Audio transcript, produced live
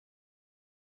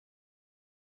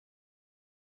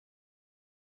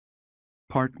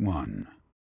Part 1.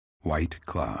 White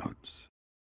Clouds.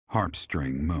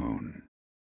 Heartstring Moon.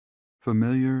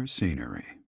 Familiar scenery.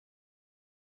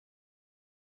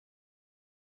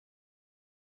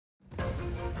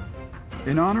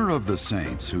 In honor of the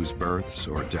saints whose births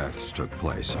or deaths took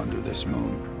place under this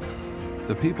moon,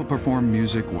 the people perform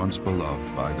music once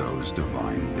beloved by those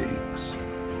divine beings.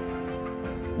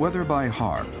 Whether by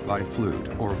harp, by flute,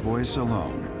 or voice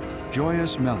alone,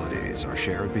 joyous melodies are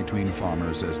shared between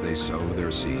farmers as they sow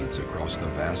their seeds across the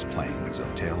vast plains of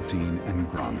Tailteen and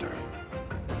Gronder.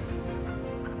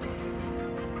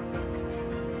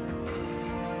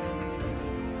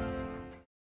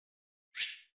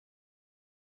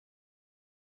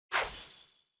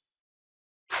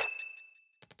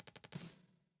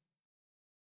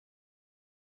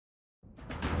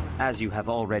 As you have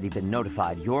already been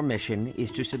notified, your mission is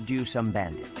to subdue some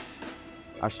bandits.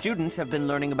 Our students have been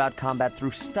learning about combat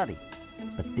through study,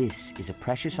 but this is a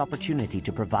precious opportunity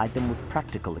to provide them with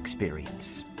practical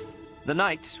experience. The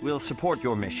Knights will support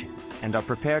your mission and are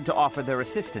prepared to offer their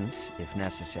assistance if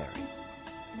necessary.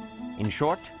 In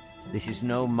short, this is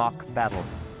no mock battle.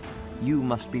 You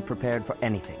must be prepared for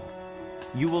anything.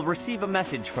 You will receive a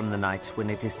message from the Knights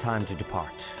when it is time to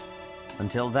depart.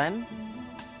 Until then,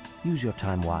 use your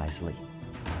time wisely.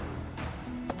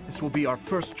 This will be our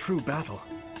first true battle.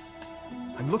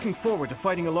 I'm looking forward to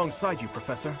fighting alongside you,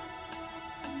 Professor.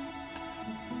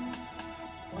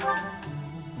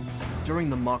 During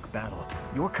the mock battle,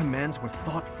 your commands were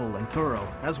thoughtful and thorough,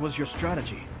 as was your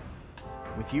strategy.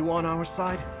 With you on our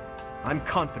side, I'm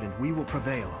confident we will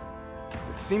prevail.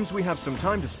 It seems we have some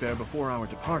time to spare before our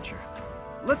departure.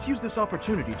 Let's use this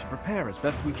opportunity to prepare as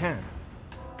best we can.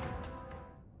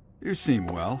 You seem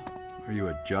well. Are you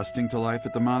adjusting to life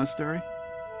at the monastery?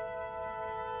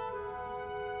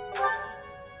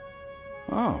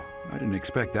 Oh, I didn't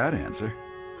expect that answer.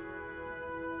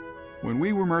 When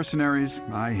we were mercenaries,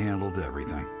 I handled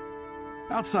everything.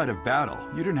 Outside of battle,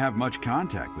 you didn't have much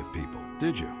contact with people,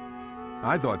 did you?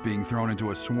 I thought being thrown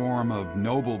into a swarm of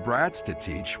noble brats to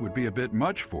teach would be a bit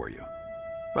much for you.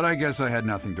 But I guess I had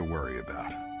nothing to worry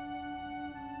about.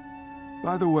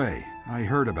 By the way, I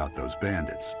heard about those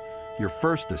bandits. Your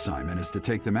first assignment is to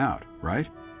take them out, right?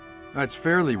 That's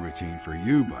fairly routine for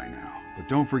you by now, but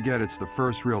don't forget it's the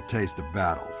first real taste of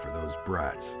battle for those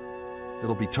brats.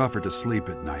 It'll be tougher to sleep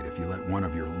at night if you let one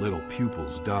of your little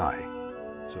pupils die.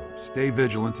 So stay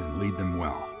vigilant and lead them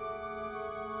well.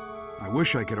 I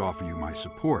wish I could offer you my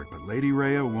support, but Lady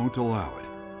Rhea won't allow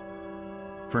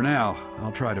it. For now,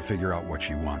 I'll try to figure out what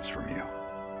she wants from you.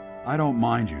 I don't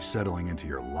mind you settling into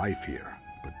your life here,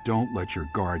 but don't let your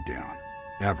guard down,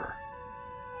 ever.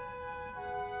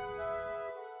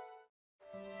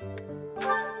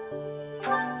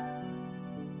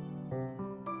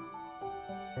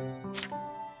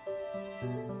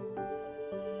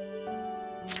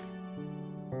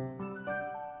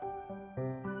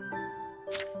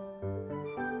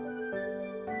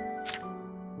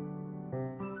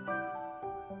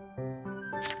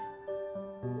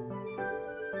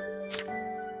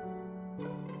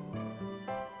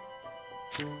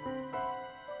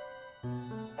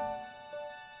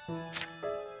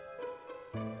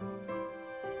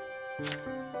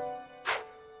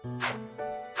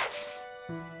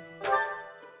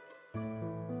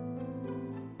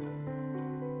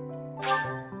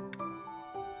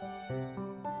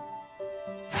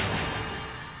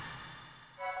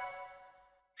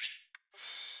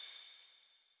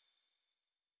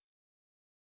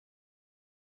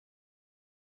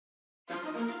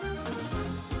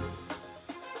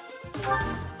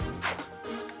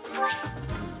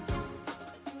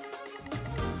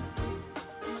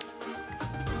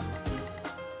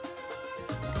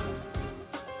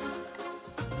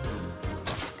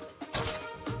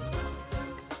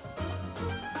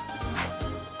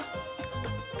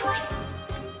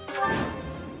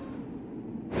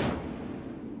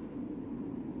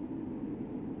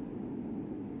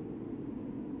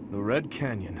 The Red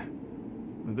Canyon.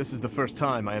 This is the first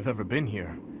time I have ever been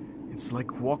here. It's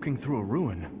like walking through a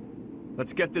ruin.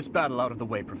 Let's get this battle out of the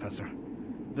way, Professor.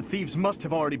 The thieves must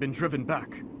have already been driven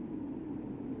back.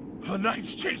 The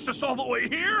Knights chased us all the way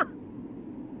here?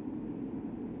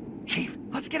 Chief,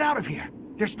 let's get out of here.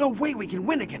 There's no way we can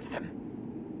win against them.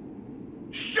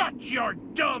 Shut your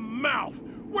dumb mouth!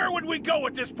 Where would we go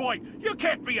at this point? You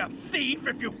can't be a thief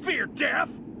if you fear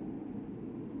death!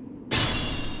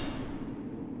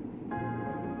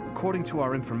 According to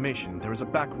our information, there is a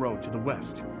back road to the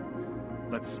west.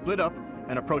 Let's split up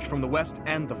and approach from the west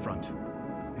and the front.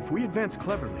 If we advance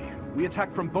cleverly, we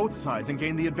attack from both sides and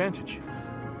gain the advantage.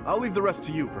 I'll leave the rest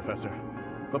to you, Professor.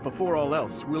 But before all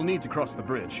else, we'll need to cross the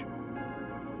bridge.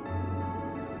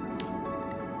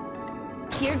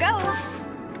 Here goes.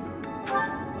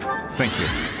 Thank you.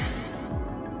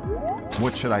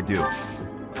 What should I do?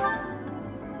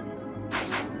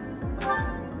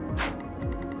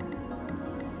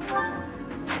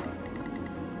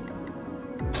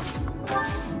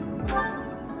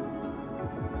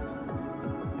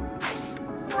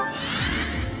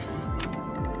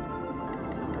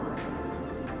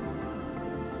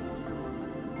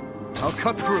 I'll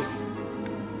cut through.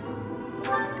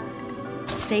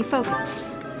 Stay focused.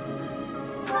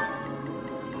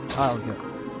 I'll go.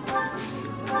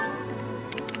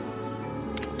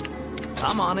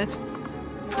 I'm on it.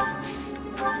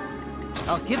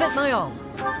 I'll give it my all.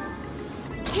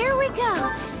 Here we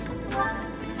go.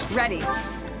 Ready.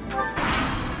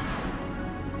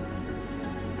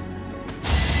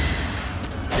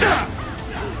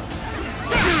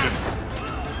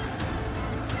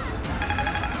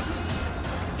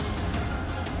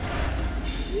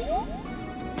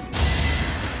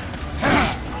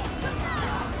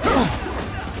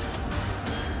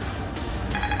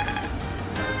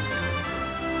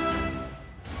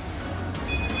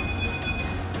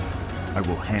 I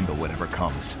will handle whatever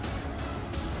comes.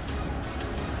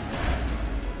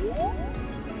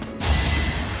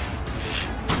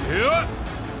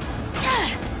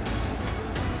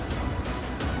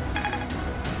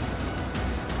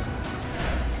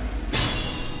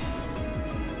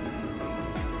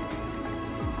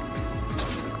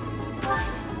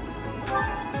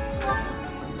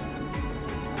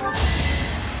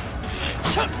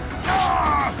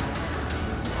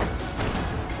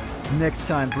 Next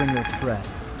time, bring your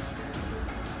friends.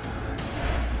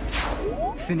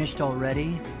 Finished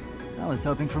already? I was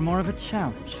hoping for more of a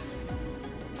challenge.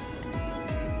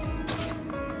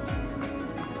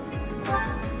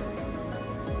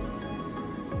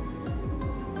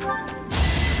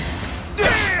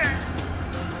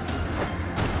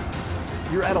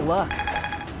 You're out of luck.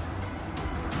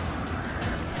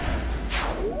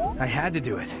 I had to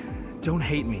do it. Don't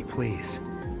hate me, please.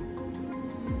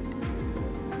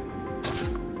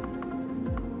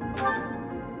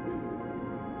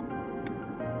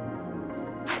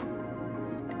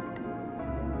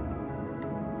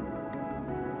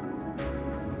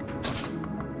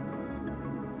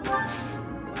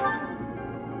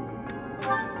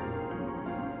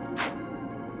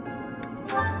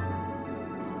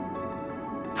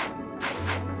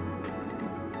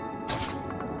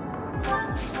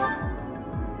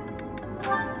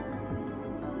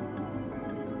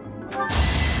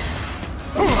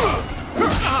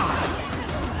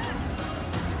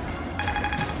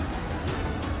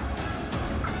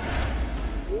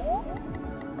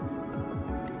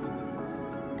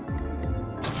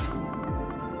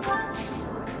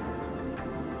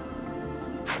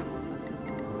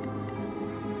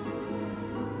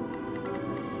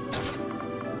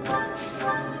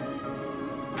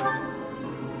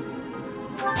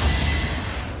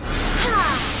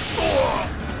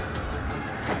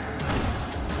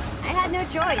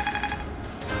 Choice.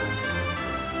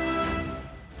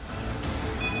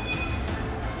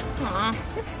 Aw,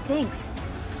 this stinks.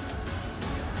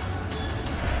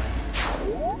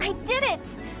 I did it!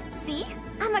 See?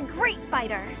 I'm a great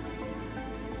fighter.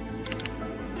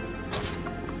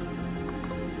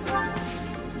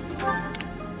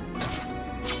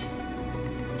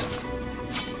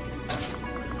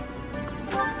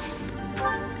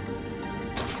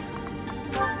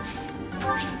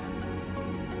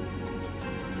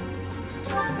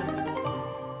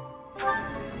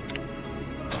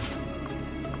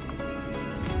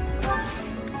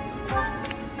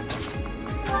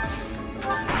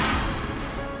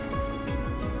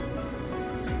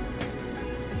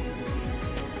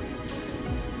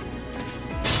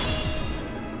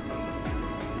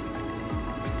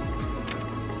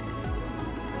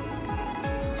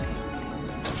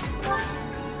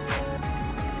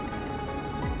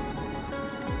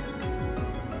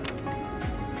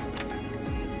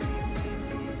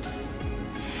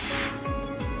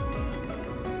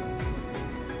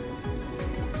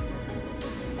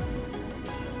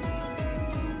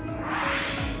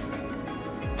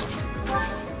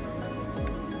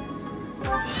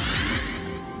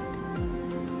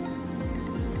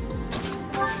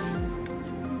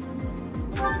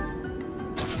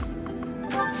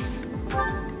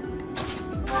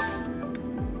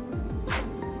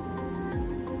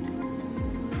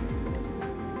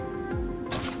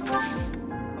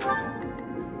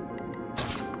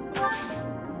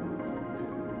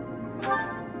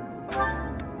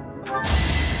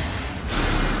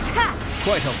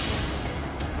 Quite helpful.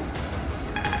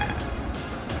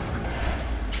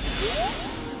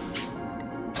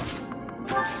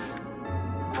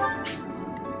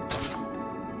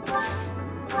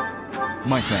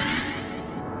 My thanks.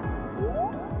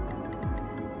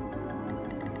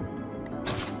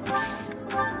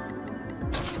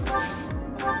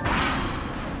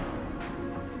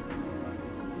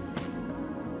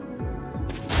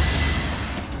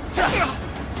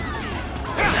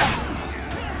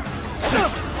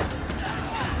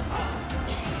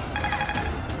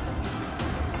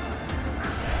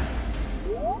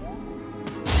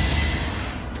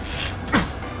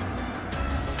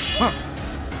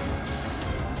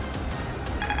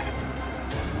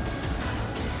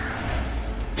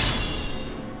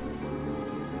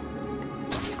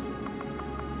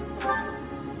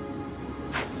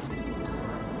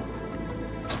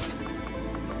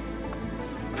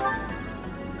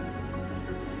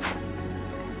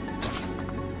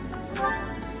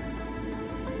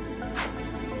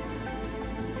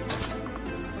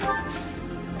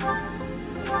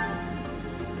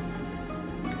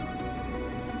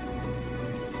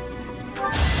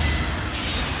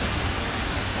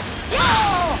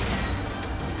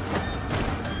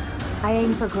 I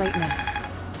aim for greatness.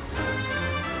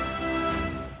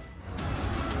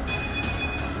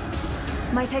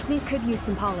 My technique could use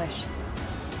some polish.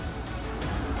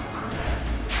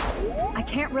 I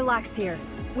can't relax here.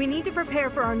 We need to prepare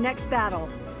for our next battle.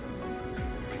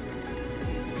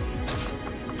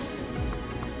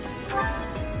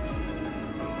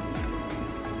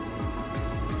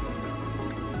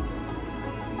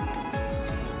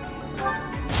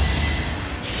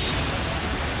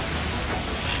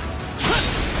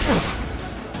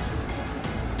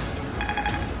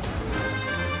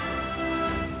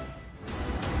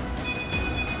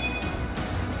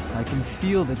 I can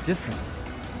feel the difference.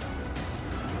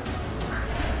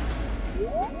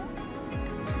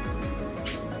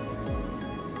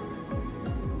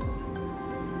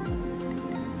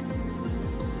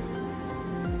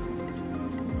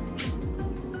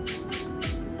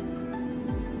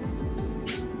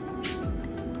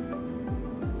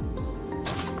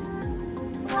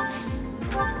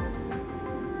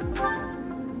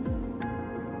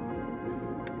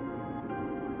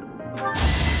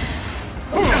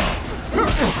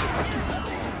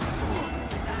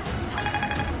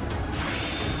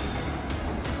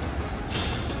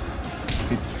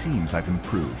 It seems I've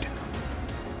improved.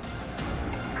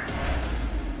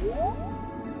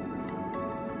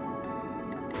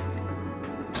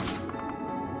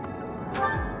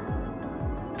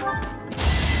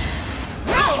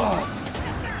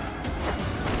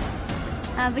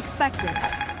 As expected.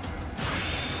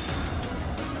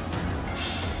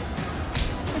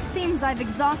 It seems I've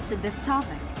exhausted this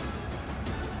topic.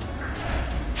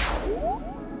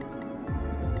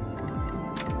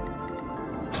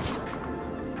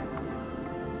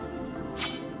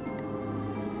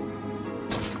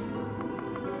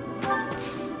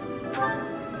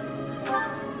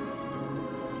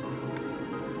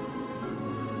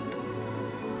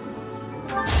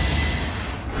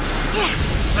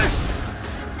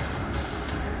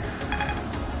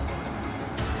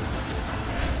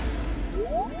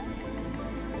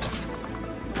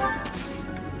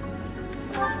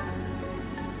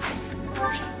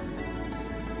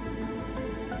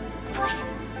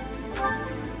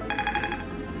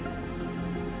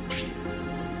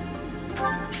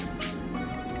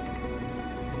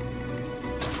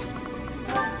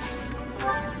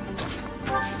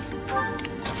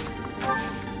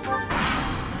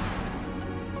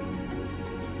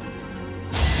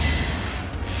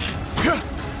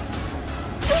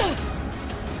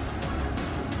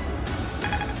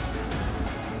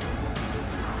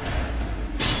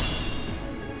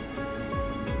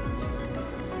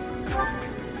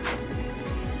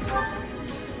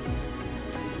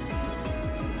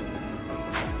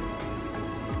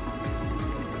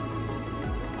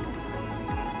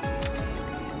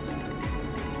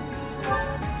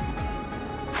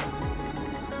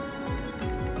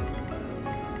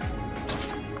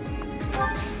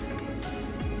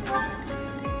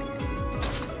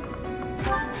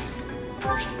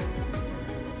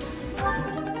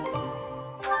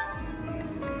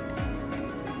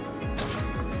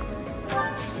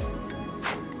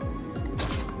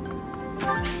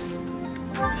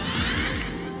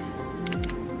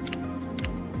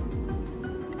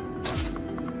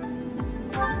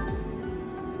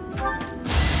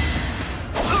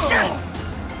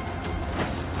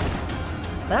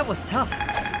 That was tough.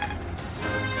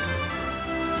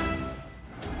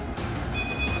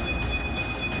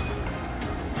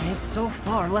 It's so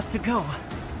far left to go.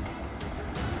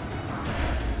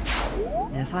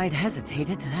 If I'd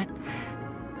hesitated,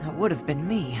 that would have been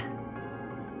me.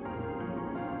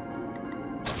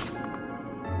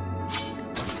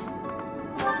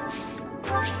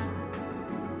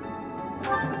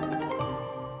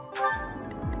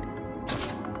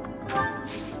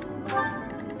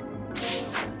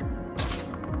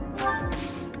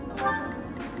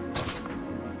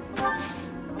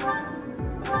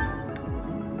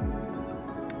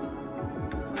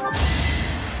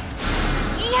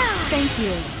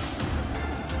 Thank you.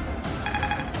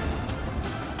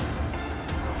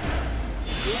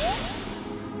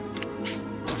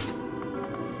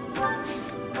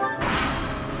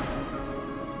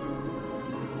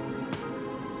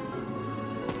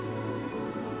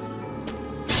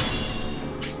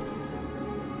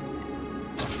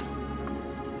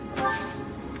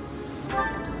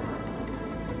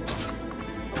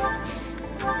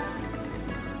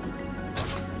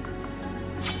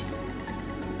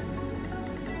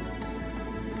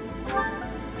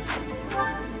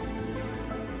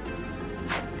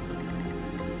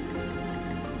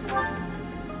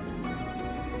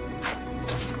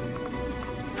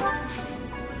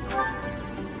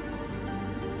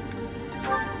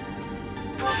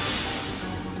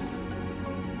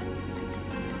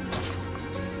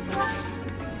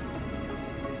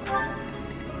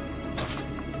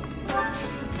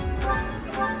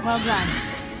 Well done.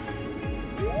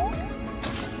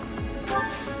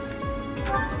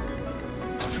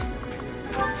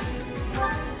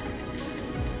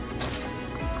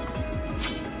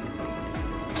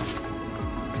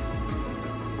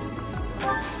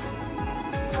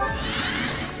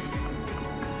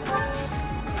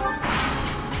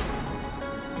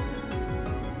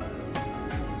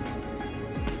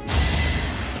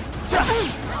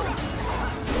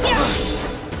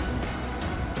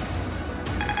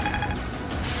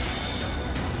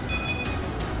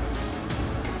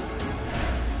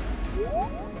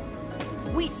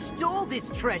 We stole this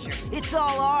treasure. It's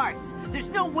all ours. There's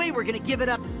no way we're gonna give it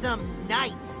up to some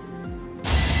knights.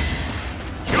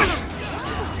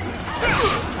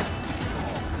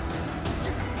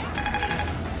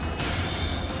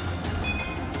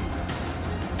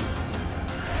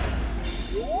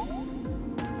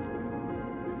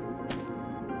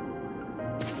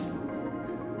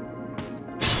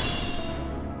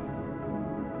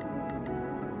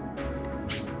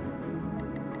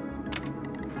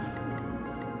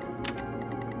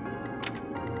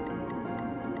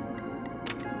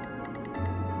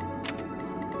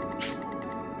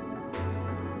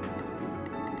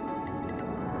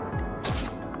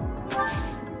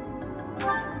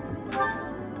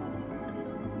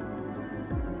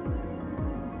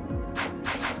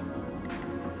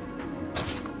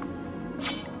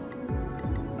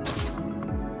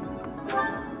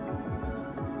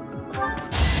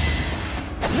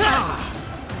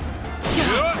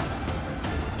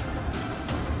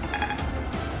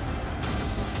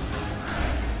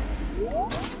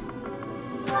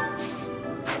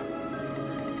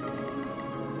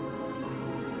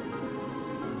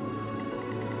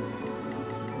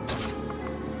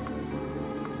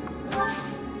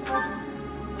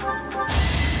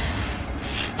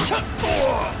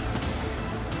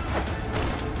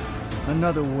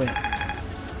 Another win.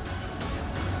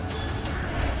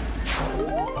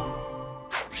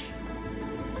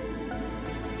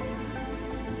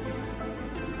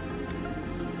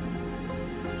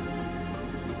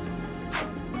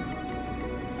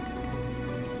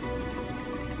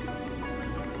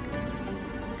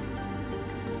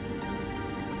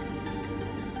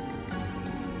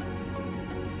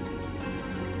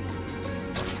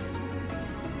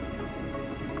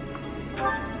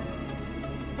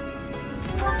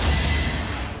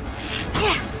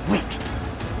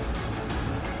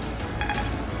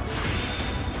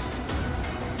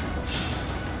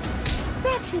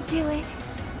 Should do it.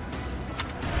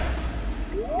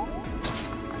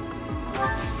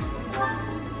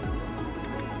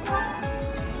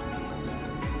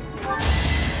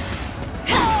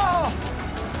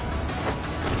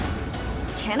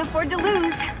 Can't afford to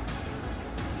lose.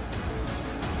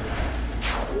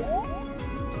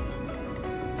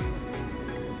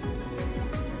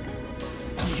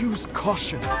 Use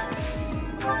caution.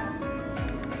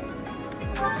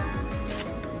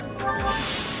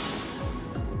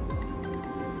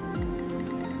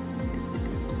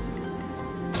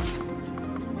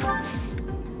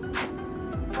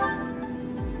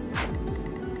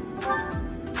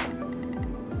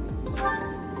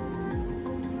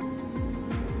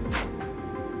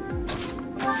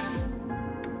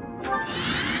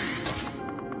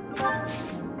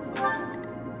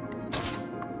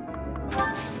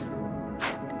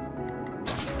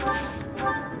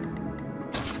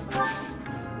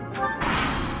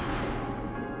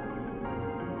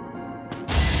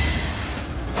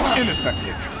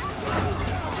 Ineffective.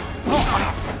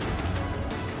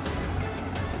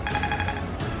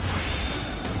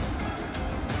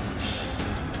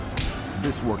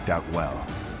 This worked out well.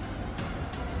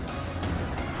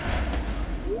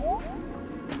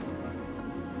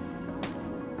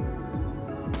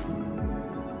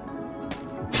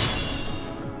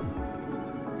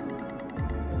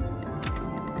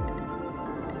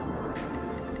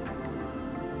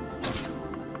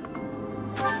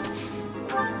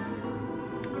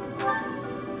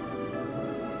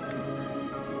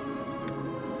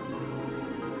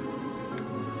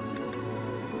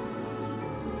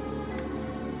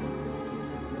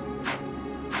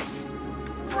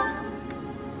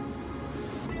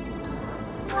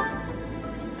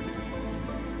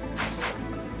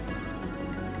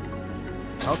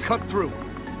 cut through.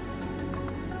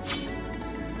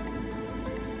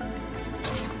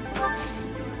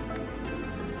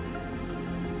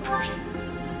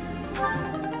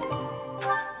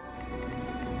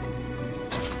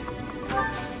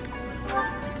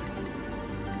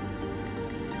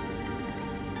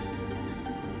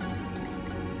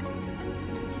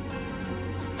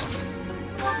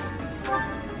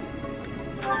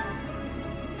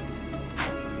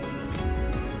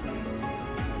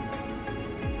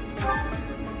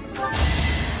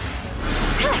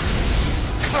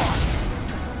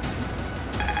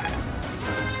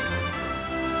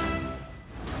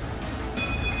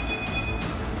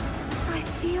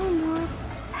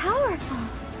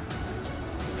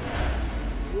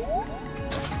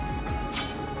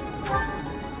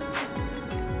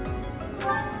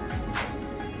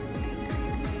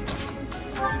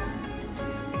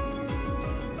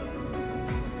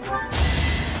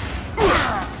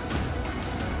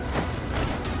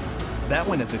 That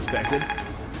went as expected.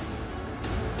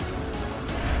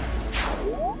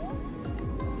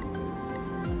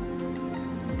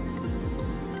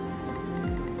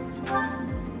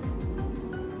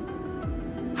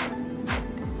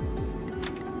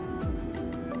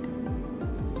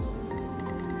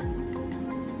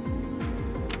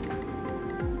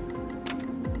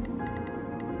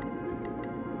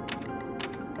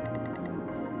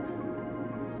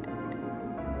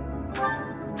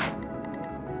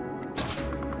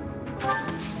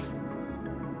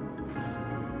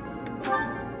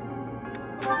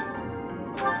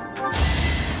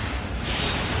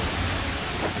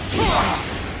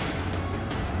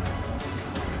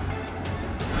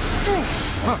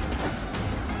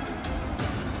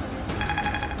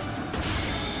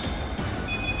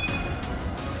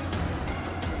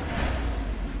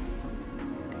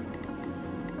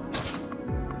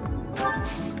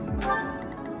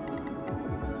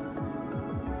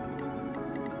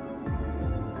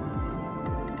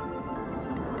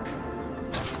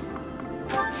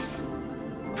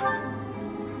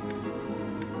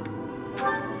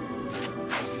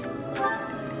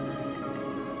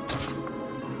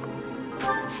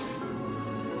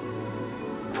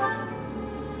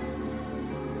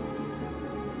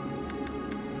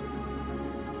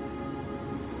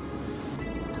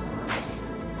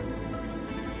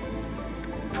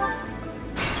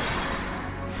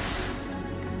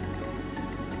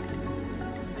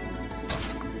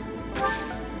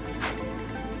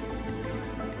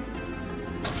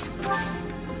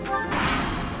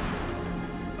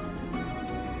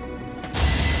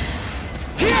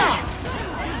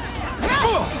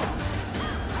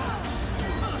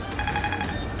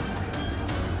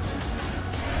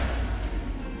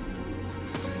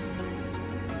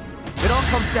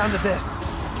 Comes down to this.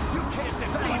 You can't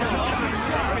defeat us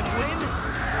and win.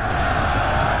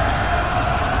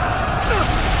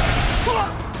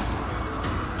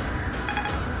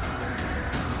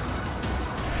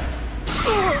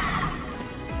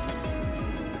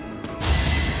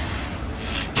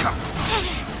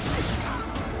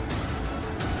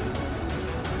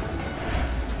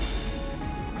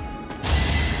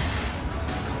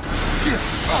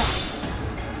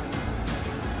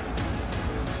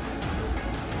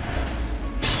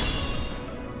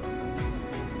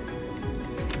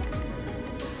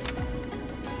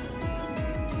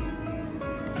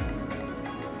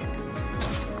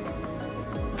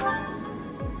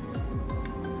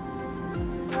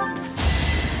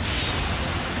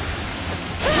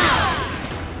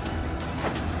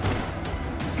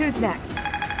 Who's next?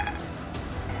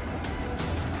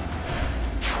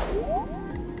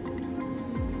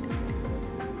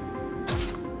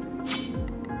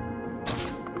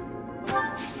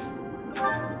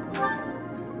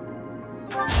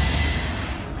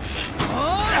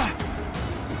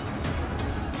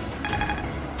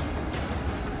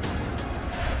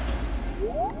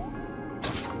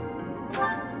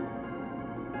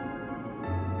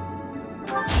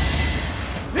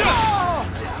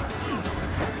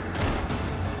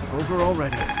 Over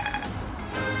already.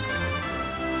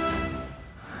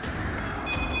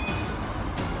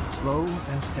 Slow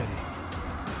and steady.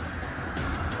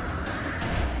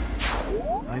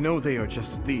 I know they are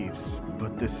just thieves,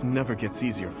 but this never gets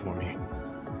easier for me.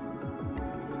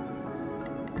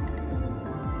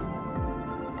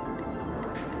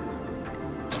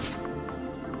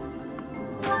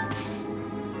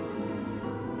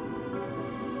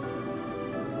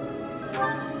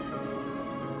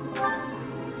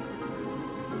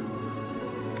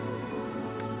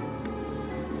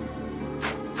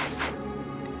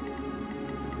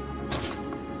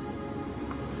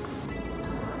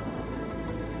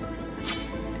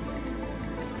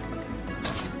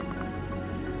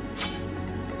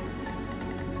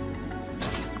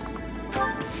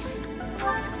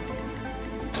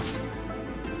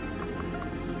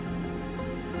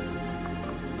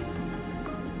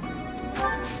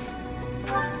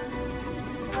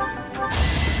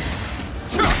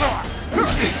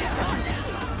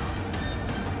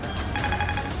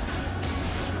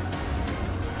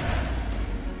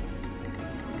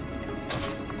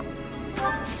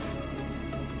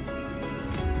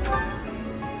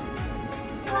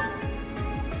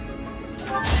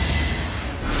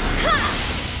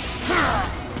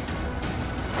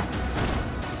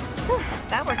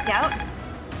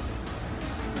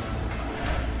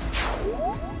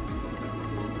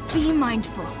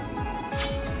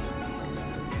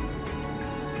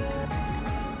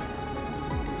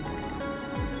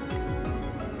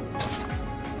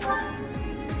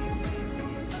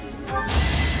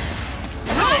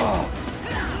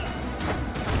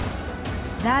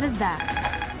 that is that.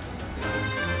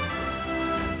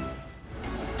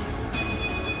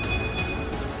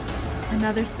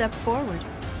 Another step forward.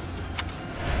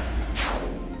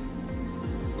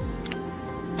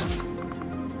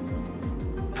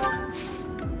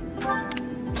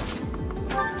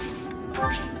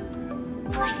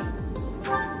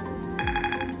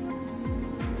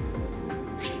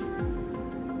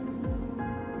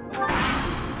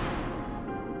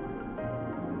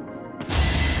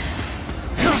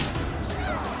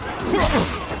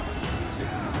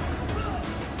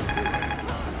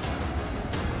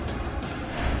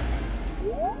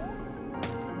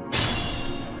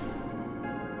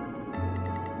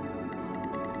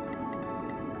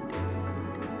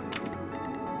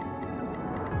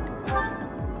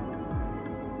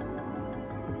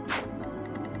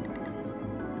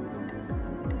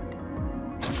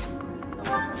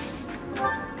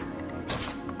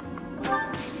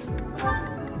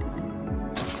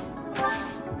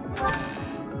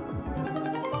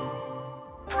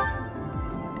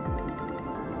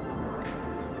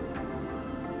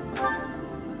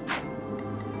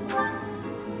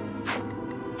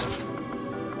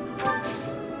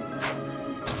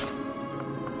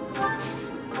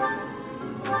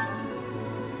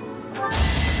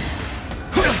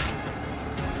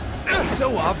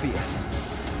 So obvious.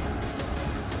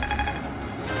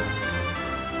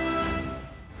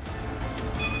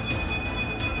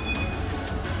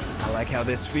 I like how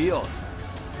this feels.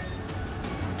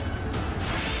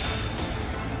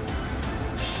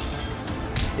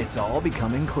 It's all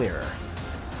becoming clearer.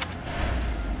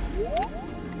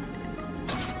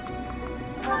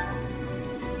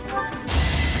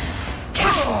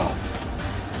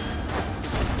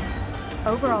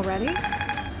 Over already?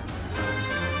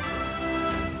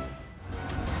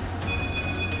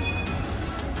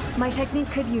 My technique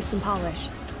could use some polish.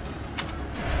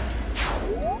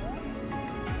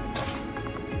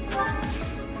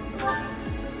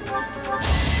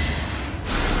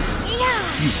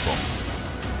 Yeah! Useful.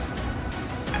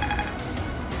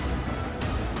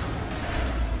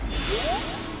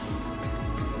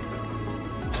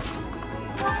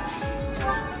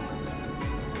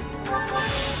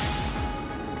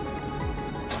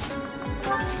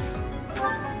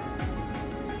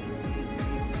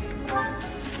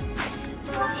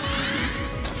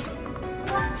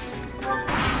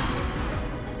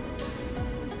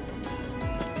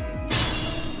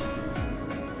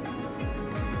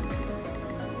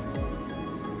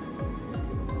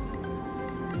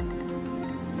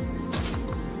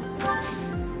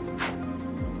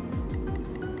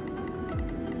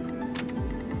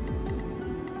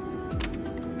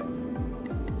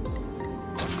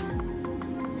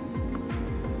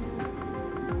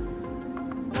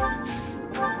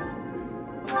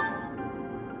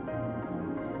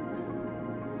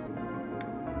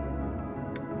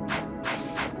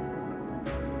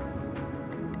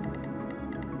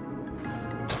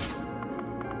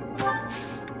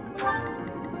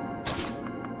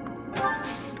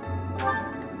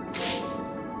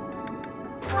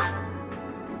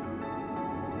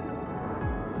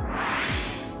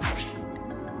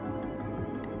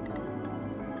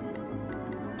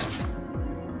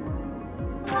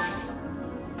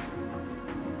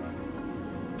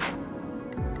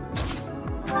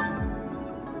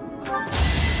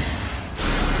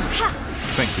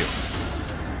 Thank you.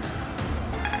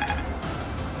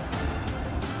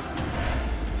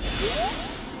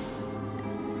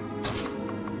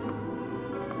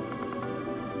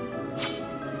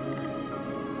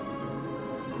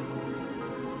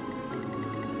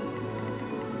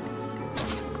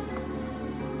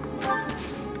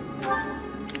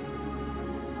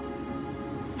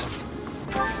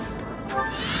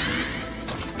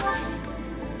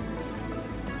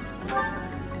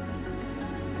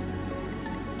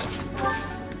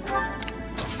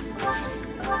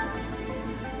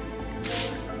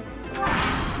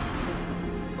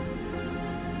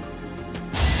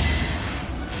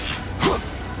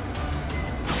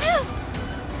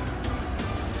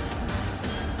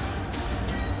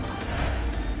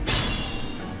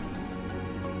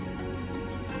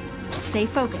 Stay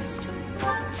focused.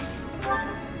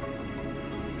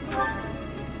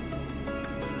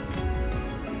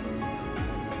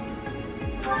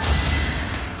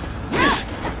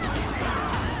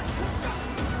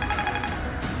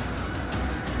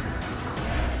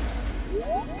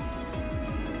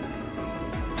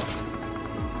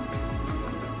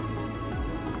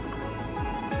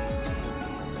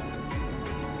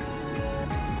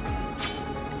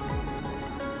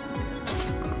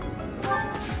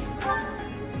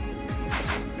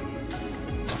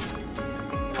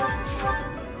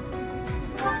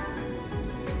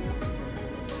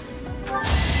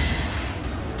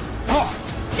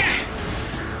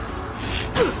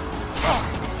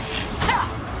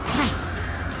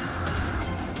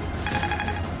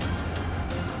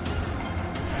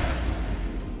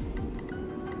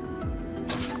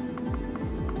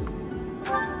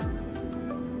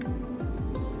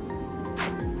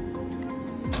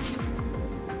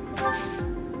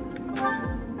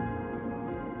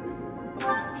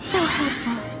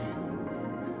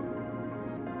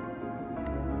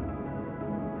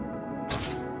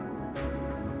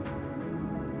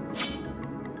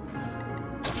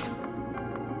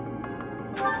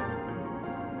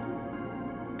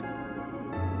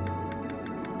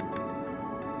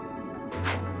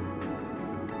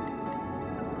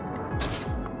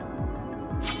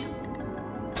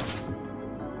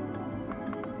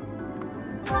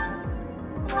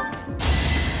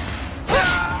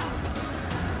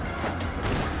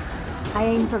 I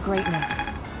aim for greatness.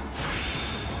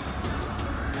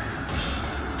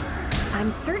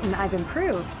 I'm certain I've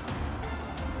improved.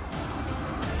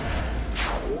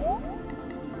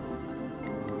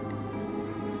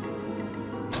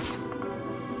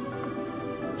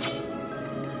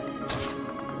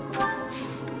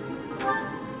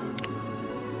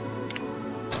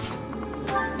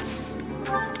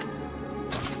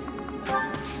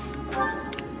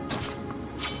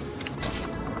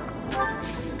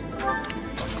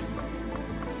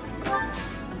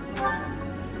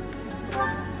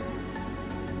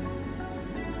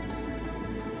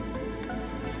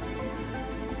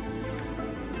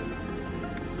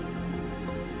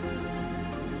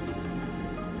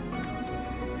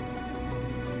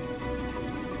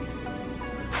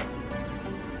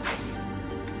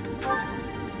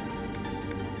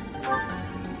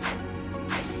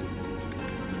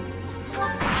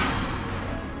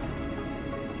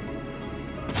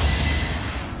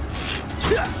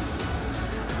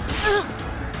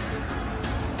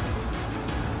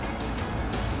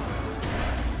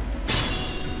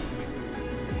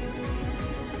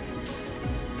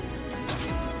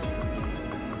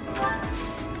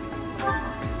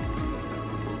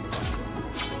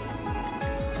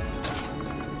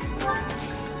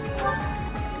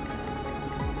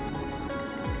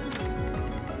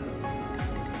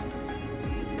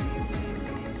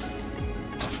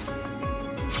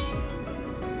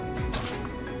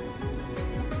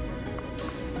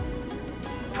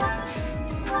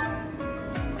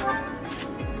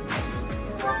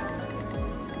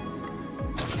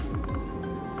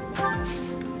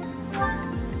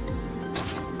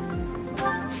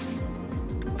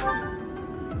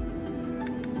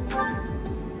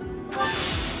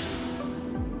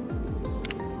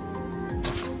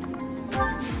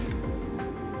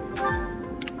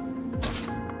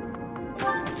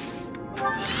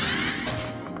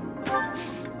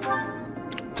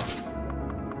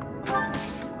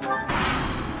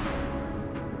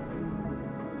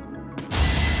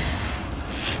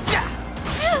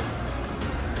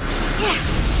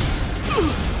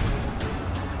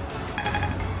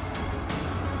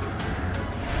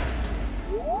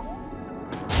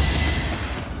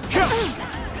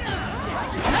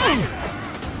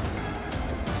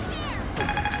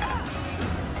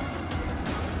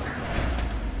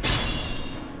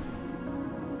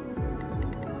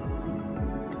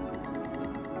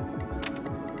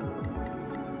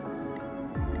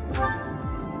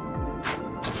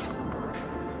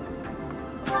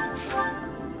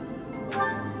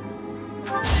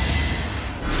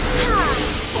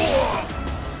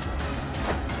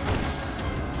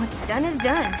 Done is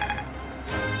done.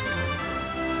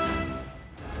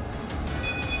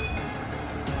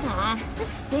 Aw, this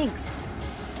stinks.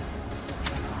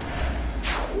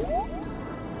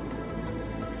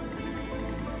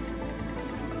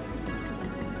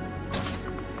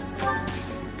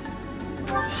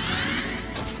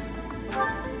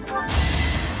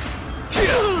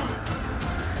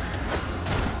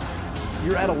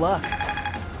 You're out of luck.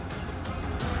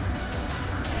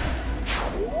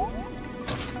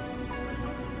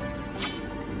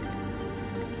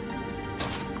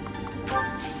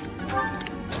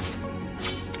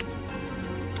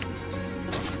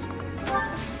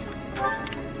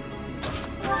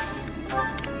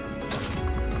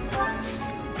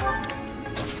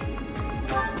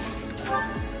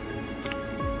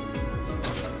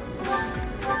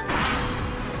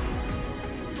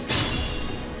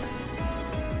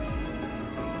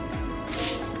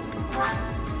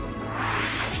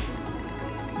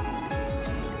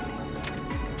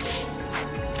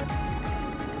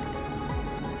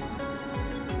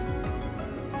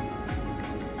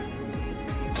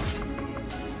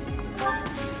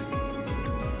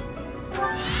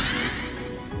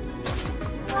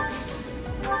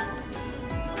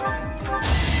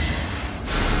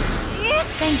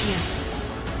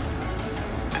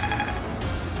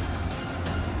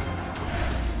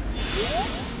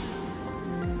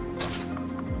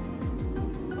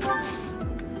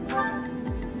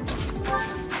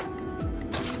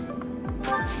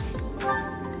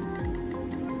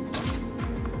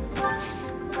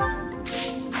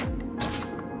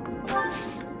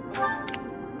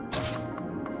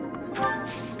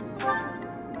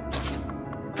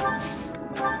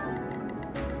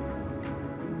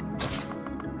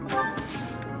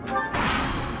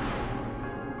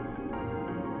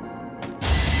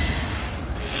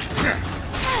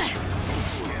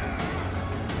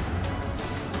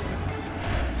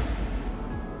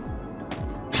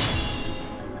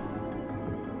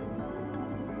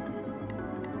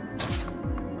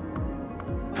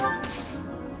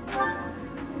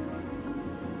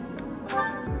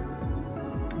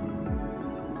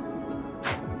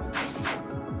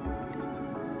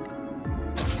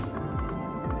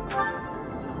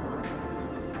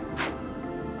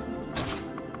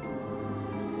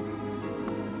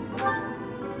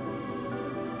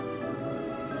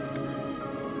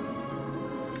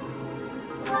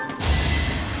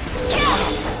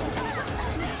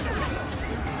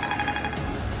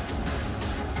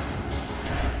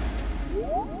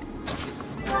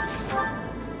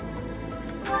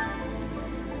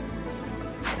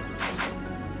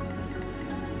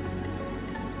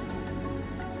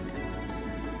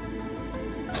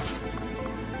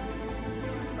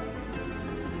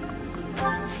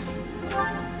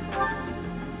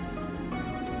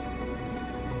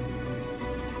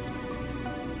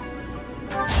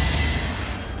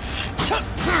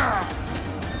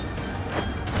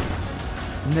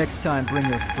 Next time, bring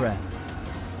your friends.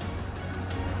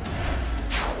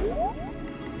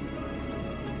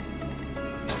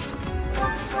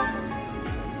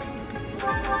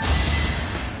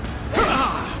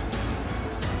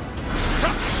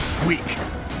 Weak.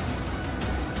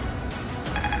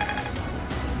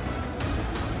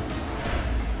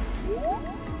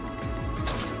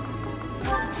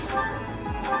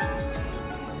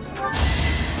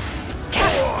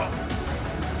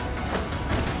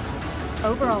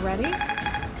 Over already?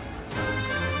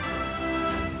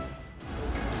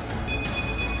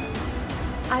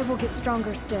 I will get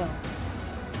stronger still.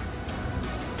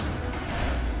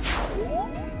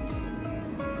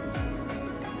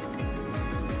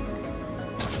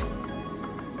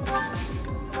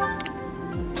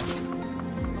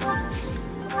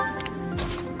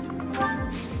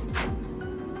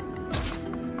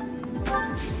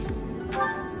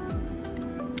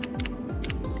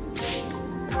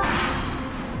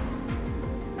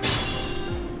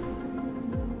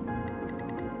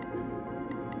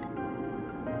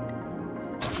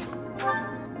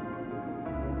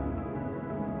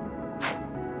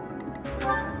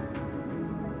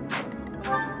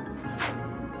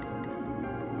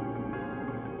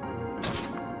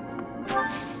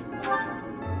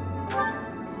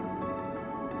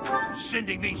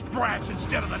 Sending these brats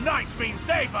instead of the knights means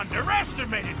they've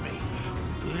underestimated me.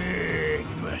 Big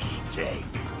mistake.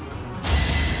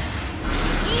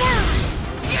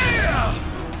 Yeah!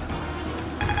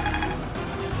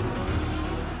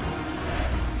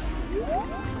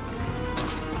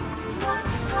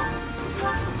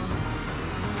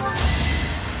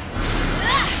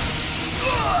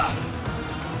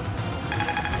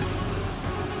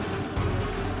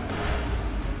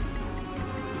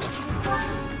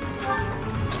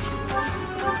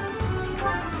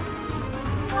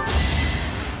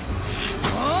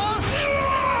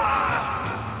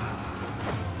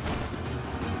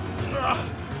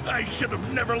 I should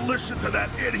have never listened to that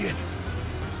idiot.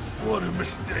 What a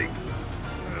mistake.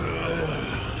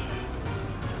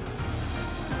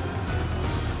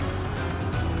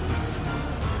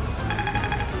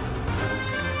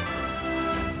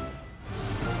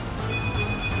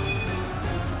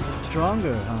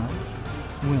 Stronger, huh?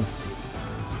 We'll see.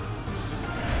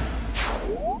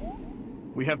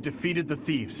 We have defeated the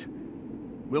thieves.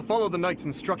 We'll follow the knight's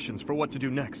instructions for what to do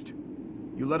next.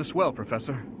 You led us well,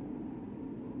 Professor.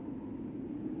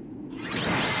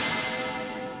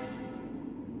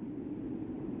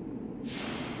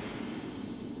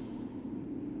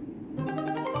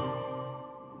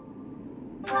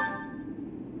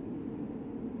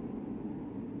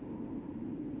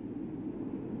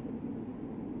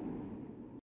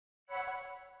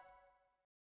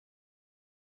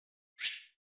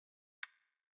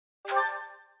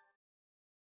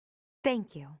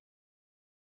 Thank you.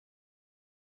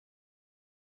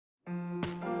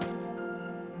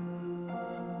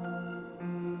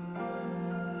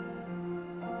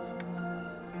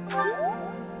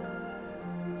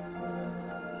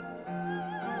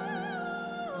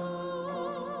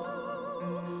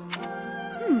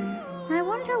 I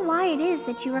wonder why it is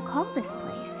that you recall this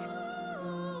place.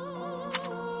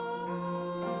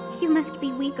 You must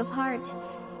be weak of heart.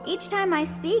 Each time I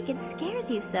speak, it scares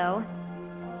you so.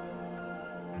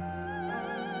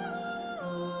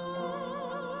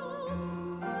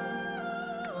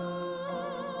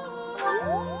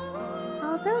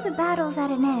 Although the battle's at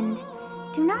an end,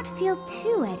 do not feel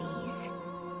too at ease.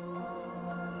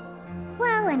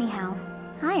 Well, anyhow,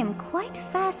 I am quite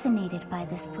fascinated by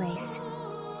this place.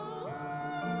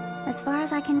 As far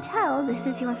as I can tell, this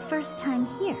is your first time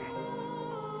here.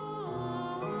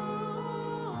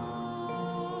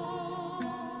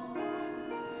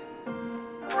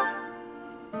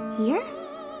 Here?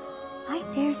 I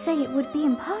dare say it would be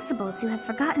impossible to have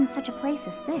forgotten such a place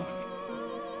as this.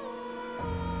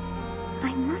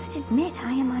 I must admit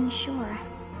I am unsure.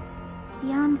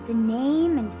 Beyond the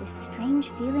name and this strange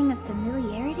feeling of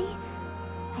familiarity,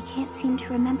 I can't seem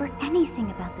to remember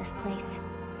anything about this place.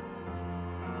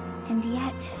 And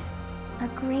yet, a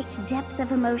great depth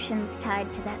of emotions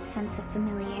tied to that sense of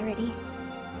familiarity.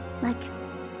 Like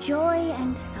joy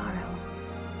and sorrow,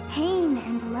 pain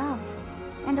and love,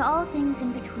 and all things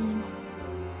in between.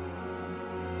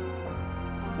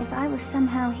 If I was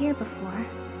somehow here before,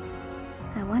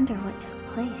 I wonder what took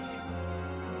place.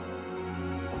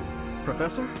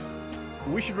 Professor,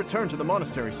 we should return to the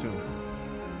monastery soon.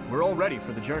 We're all ready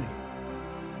for the journey.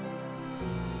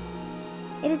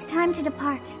 It is time to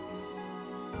depart.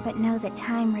 But know that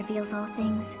time reveals all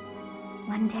things.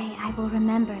 One day I will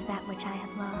remember that which I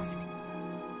have lost.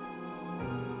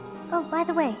 Oh, by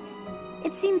the way,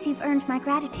 it seems you've earned my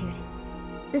gratitude.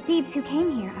 The thieves who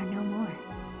came here are no more.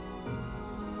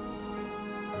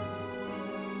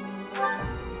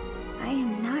 I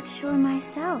am not sure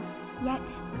myself,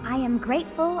 yet I am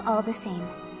grateful all the same.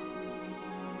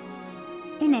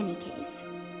 In any case,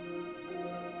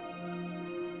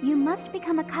 you must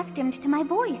become accustomed to my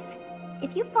voice.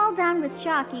 If you fall down with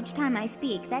shock each time I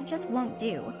speak, that just won't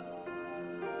do.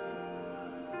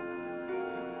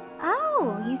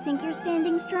 Oh, you think you're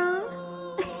standing strong?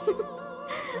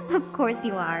 Of course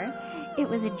you are. It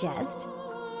was a jest.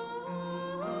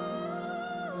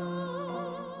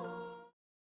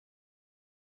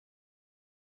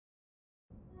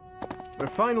 We're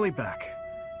finally back.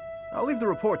 I'll leave the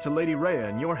report to Lady Rhea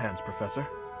in your hands, Professor.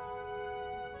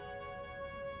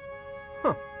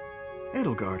 Huh.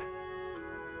 Edelgard.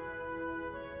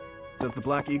 Does the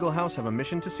Black Eagle House have a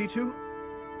mission to see to?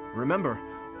 Remember,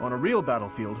 on a real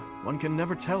battlefield, one can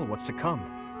never tell what's to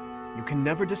come. You can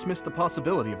never dismiss the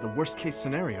possibility of the worst-case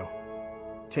scenario.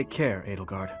 Take care,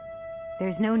 Edelgard.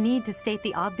 There's no need to state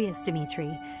the obvious,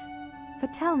 Dimitri.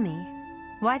 But tell me,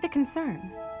 why the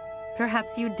concern?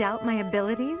 Perhaps you doubt my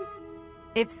abilities?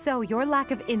 If so, your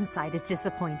lack of insight is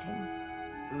disappointing.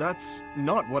 That's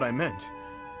not what I meant.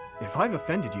 If I've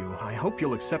offended you, I hope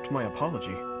you'll accept my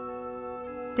apology.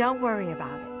 Don't worry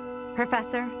about it.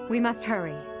 Professor, we must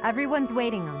hurry. Everyone's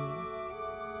waiting on you.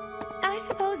 I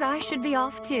suppose I should be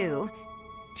off too.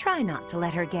 Try not to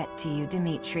let her get to you,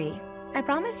 Dimitri. I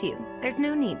promise you, there's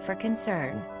no need for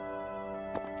concern.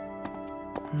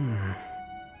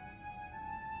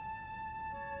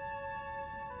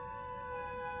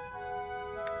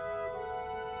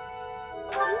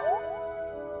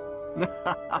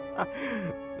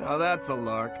 Now that's a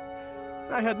lark.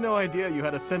 I had no idea you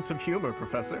had a sense of humor,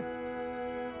 Professor.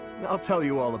 I'll tell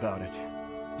you all about it,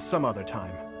 some other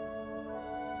time.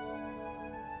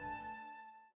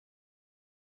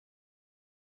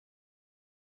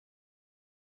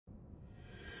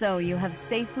 So you have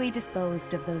safely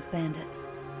disposed of those bandits.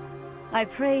 I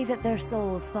pray that their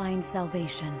souls find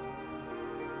salvation.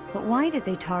 But why did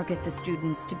they target the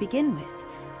students to begin with?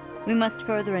 We must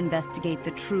further investigate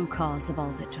the true cause of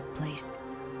all that took place.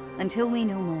 Until we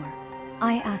know more,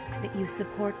 I ask that you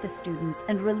support the students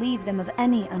and relieve them of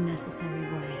any unnecessary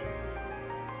worry.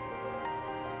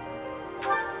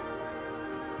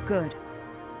 Good.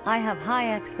 I have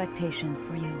high expectations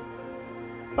for you.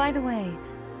 By the way,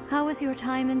 how was your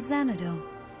time in Zanado?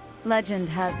 Legend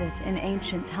has it, in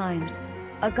ancient times,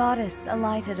 a goddess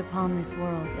alighted upon this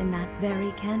world in that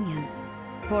very canyon.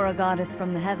 For a goddess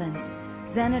from the heavens,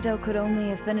 Zanado could only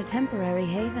have been a temporary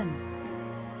haven.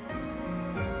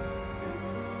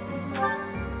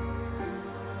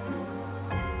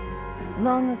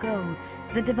 Long ago,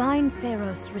 the divine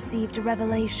Seiros received a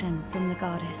revelation from the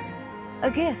goddess,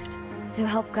 a gift to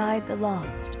help guide the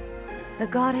lost. The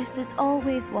goddess is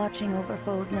always watching over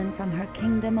Fodlan from her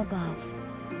kingdom above.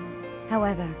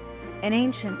 However, in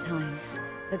ancient times,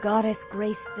 the goddess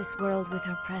graced this world with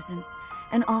her presence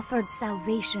and offered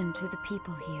salvation to the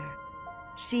people here.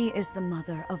 She is the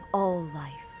mother of all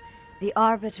life, the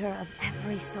arbiter of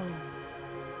every soul.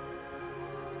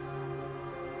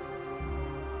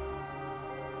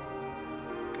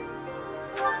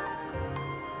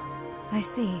 I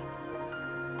see.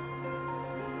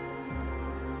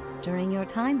 During your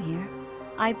time here,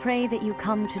 I pray that you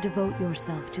come to devote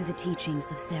yourself to the teachings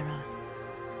of Seiros.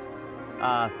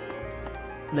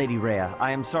 Lady Rhea,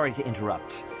 I am sorry to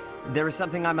interrupt. There is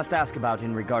something I must ask about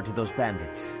in regard to those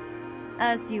bandits.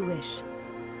 As you wish.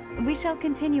 We shall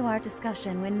continue our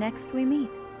discussion when next we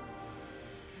meet.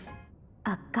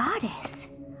 A goddess?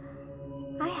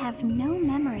 I have no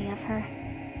memory of her.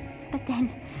 But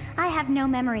then, I have no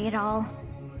memory at all.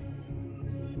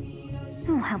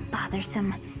 Oh, how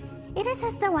bothersome. It is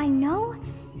as though I know,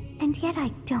 and yet I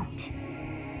don't.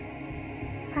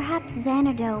 Perhaps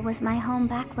Zanado was my home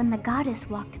back when the goddess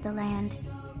walked the land.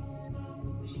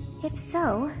 If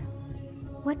so,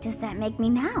 what does that make me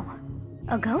now?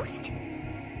 A ghost?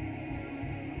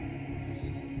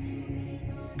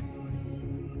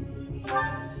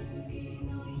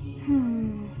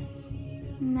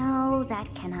 No,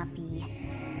 that cannot be.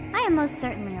 I am most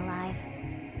certainly alive.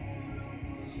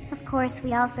 Of course,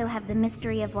 we also have the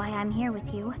mystery of why I'm here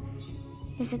with you.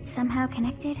 Is it somehow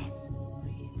connected?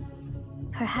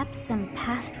 Perhaps some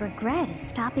past regret is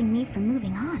stopping me from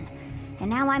moving on, and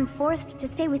now I'm forced to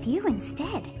stay with you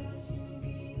instead.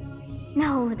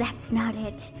 No, that's not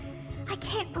it. I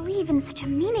can't believe in such a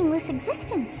meaningless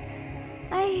existence.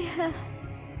 I